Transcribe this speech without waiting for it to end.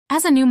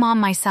As a new mom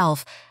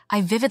myself,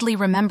 I vividly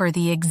remember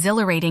the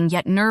exhilarating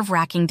yet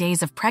nerve-wracking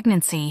days of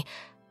pregnancy.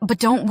 But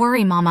don't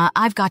worry, Mama,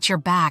 I've got your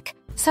back.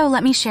 So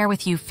let me share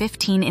with you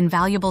 15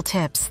 invaluable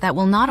tips that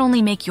will not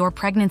only make your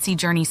pregnancy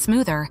journey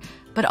smoother,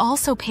 but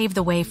also pave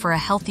the way for a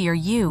healthier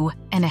you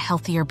and a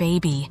healthier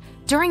baby.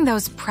 During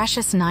those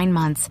precious 9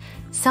 months,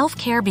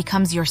 self-care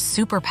becomes your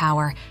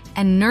superpower,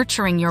 and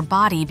nurturing your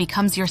body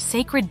becomes your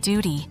sacred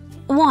duty.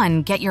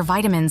 1. Get your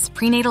vitamins.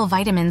 Prenatal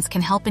vitamins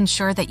can help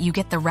ensure that you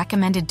get the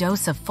recommended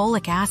dose of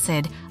folic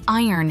acid,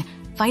 iron,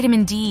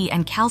 vitamin D,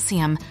 and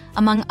calcium,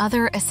 among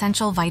other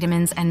essential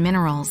vitamins and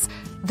minerals.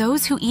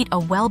 Those who eat a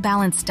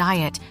well-balanced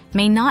diet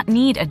may not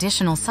need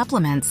additional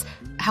supplements.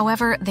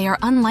 However, they are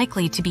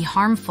unlikely to be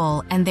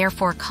harmful and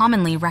therefore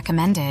commonly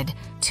recommended.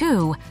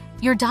 2.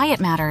 Your diet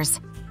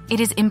matters. It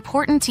is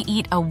important to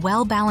eat a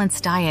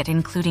well-balanced diet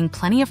including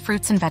plenty of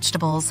fruits and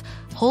vegetables,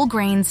 whole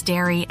grains,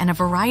 dairy, and a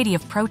variety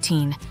of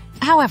protein.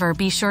 However,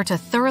 be sure to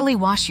thoroughly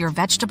wash your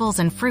vegetables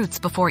and fruits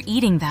before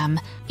eating them.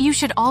 You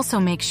should also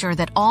make sure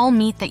that all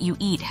meat that you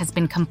eat has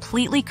been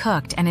completely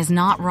cooked and is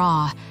not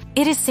raw.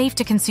 It is safe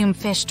to consume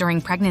fish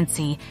during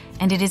pregnancy,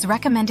 and it is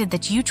recommended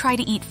that you try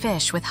to eat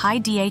fish with high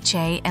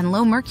DHA and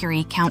low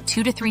mercury count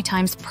 2 to 3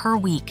 times per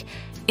week.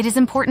 It is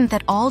important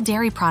that all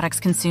dairy products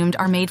consumed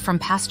are made from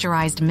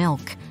pasteurized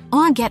milk.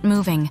 Get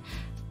moving.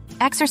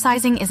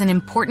 Exercising is an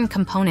important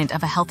component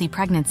of a healthy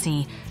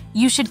pregnancy.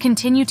 You should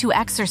continue to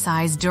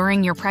exercise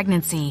during your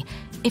pregnancy.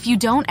 If you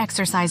don't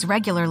exercise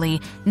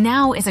regularly,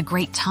 now is a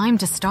great time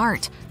to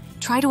start.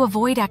 Try to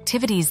avoid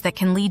activities that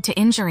can lead to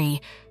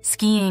injury.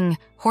 Skiing,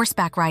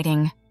 horseback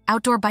riding,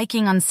 outdoor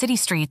biking on city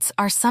streets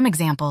are some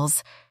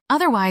examples.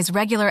 Otherwise,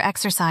 regular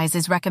exercise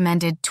is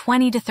recommended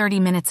 20 to 30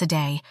 minutes a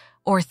day,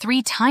 or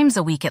 3 times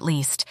a week at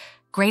least.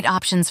 Great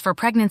options for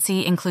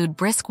pregnancy include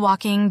brisk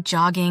walking,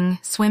 jogging,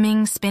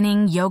 swimming,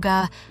 spinning,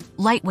 yoga,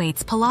 light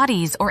weights,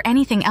 Pilates, or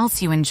anything else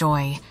you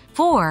enjoy.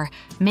 4.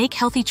 Make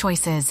healthy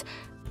choices.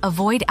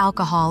 Avoid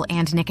alcohol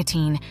and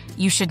nicotine.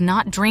 You should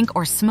not drink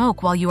or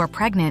smoke while you are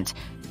pregnant.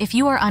 If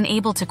you are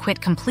unable to quit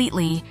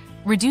completely,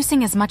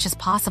 reducing as much as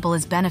possible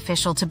is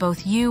beneficial to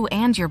both you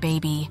and your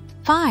baby.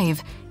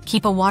 5.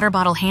 Keep a water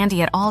bottle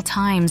handy at all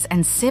times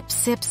and sip,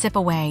 sip, sip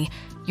away.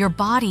 Your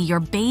body, your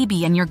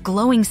baby, and your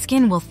glowing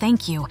skin will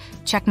thank you.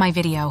 Check my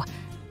video.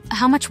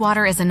 How much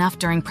water is enough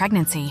during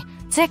pregnancy?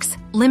 6.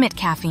 Limit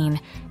caffeine.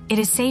 It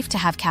is safe to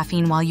have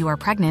caffeine while you are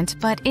pregnant,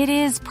 but it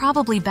is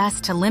probably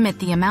best to limit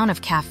the amount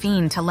of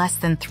caffeine to less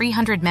than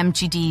 300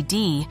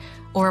 mg/d,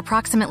 or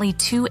approximately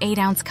 2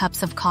 8-ounce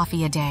cups of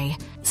coffee a day.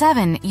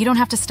 7. You don't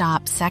have to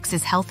stop. Sex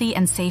is healthy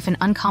and safe in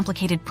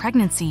uncomplicated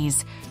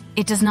pregnancies.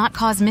 It does not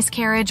cause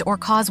miscarriage or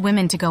cause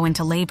women to go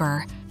into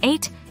labor.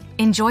 8.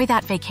 Enjoy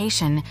that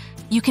vacation.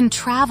 You can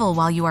travel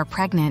while you are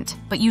pregnant,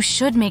 but you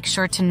should make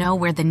sure to know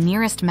where the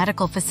nearest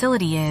medical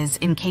facility is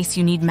in case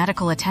you need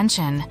medical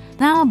attention.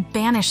 Now,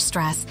 banish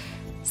stress.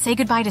 Say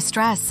goodbye to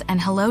stress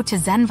and hello to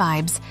Zen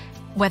vibes.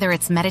 Whether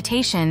it's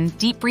meditation,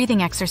 deep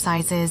breathing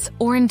exercises,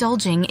 or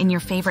indulging in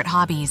your favorite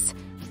hobbies.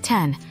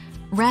 10.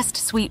 Rest,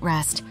 sweet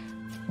rest.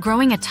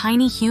 Growing a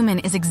tiny human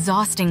is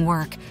exhausting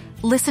work.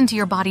 Listen to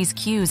your body's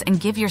cues and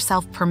give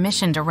yourself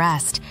permission to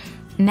rest.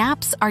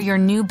 Naps are your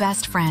new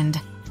best friend.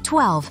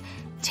 12.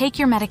 Take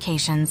your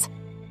medications.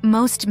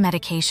 Most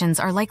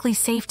medications are likely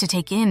safe to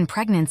take in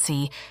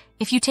pregnancy.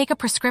 If you take a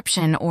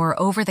prescription or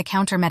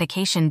over-the-counter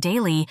medication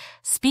daily,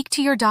 speak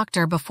to your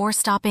doctor before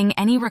stopping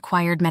any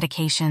required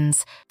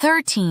medications.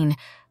 13.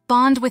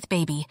 Bond with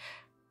baby.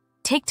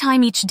 Take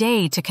time each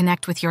day to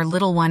connect with your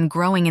little one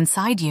growing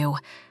inside you.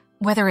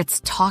 Whether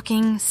it's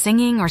talking,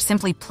 singing, or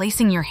simply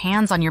placing your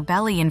hands on your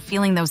belly and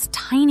feeling those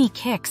tiny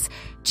kicks,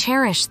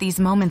 cherish these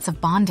moments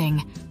of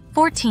bonding.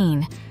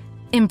 14.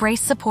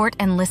 Embrace support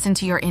and listen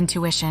to your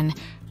intuition.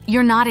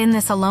 You're not in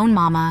this alone,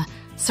 Mama.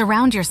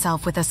 Surround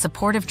yourself with a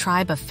supportive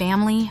tribe of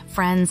family,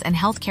 friends, and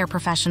healthcare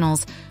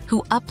professionals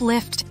who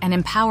uplift and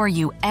empower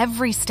you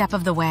every step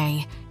of the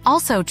way.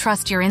 Also,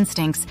 trust your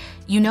instincts.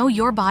 You know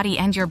your body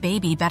and your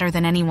baby better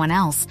than anyone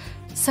else.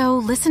 So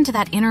listen to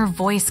that inner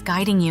voice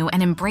guiding you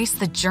and embrace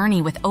the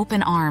journey with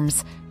open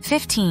arms.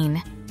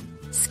 15.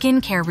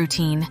 Skincare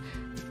routine.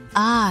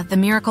 The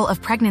miracle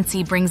of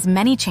pregnancy brings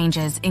many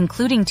changes,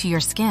 including to your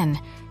skin.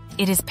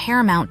 It is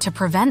paramount to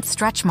prevent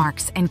stretch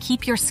marks and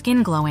keep your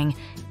skin glowing.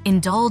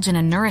 Indulge in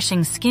a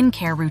nourishing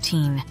skincare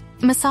routine.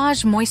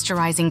 Massage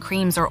moisturizing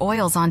creams or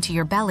oils onto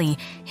your belly,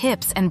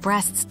 hips, and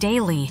breasts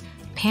daily,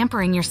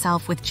 pampering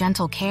yourself with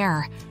gentle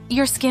care.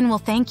 Your skin will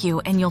thank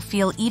you and you'll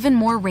feel even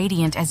more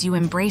radiant as you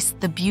embrace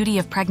the beauty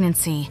of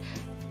pregnancy.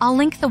 I'll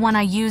link the one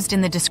I used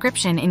in the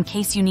description in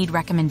case you need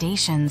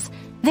recommendations.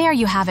 There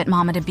you have it,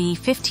 Mama to be,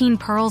 15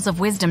 pearls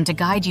of wisdom to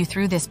guide you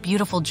through this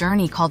beautiful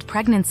journey called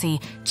pregnancy.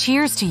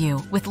 Cheers to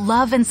you, with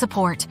love and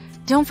support.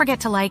 Don't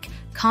forget to like,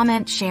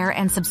 comment, share,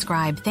 and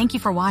subscribe. Thank you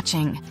for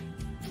watching.